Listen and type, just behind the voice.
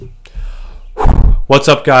What's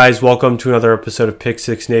up, guys? Welcome to another episode of Pick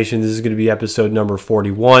Six Nation. This is going to be episode number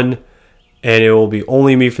 41, and it will be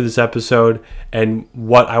only me for this episode. And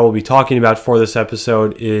what I will be talking about for this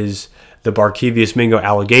episode is the Barkevious Mingo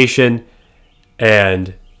allegation,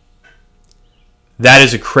 and that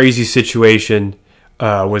is a crazy situation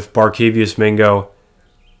with Barkevious Mingo.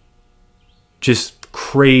 Just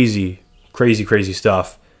crazy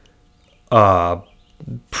stuff. I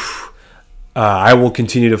will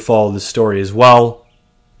continue to follow this story as well.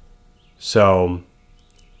 So,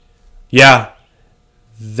 yeah,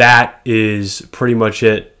 that is pretty much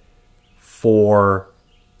it for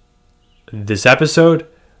this episode.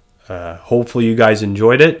 Hopefully you guys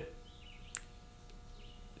enjoyed it.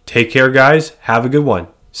 Take care, guys. Have a good one.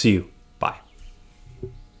 See you.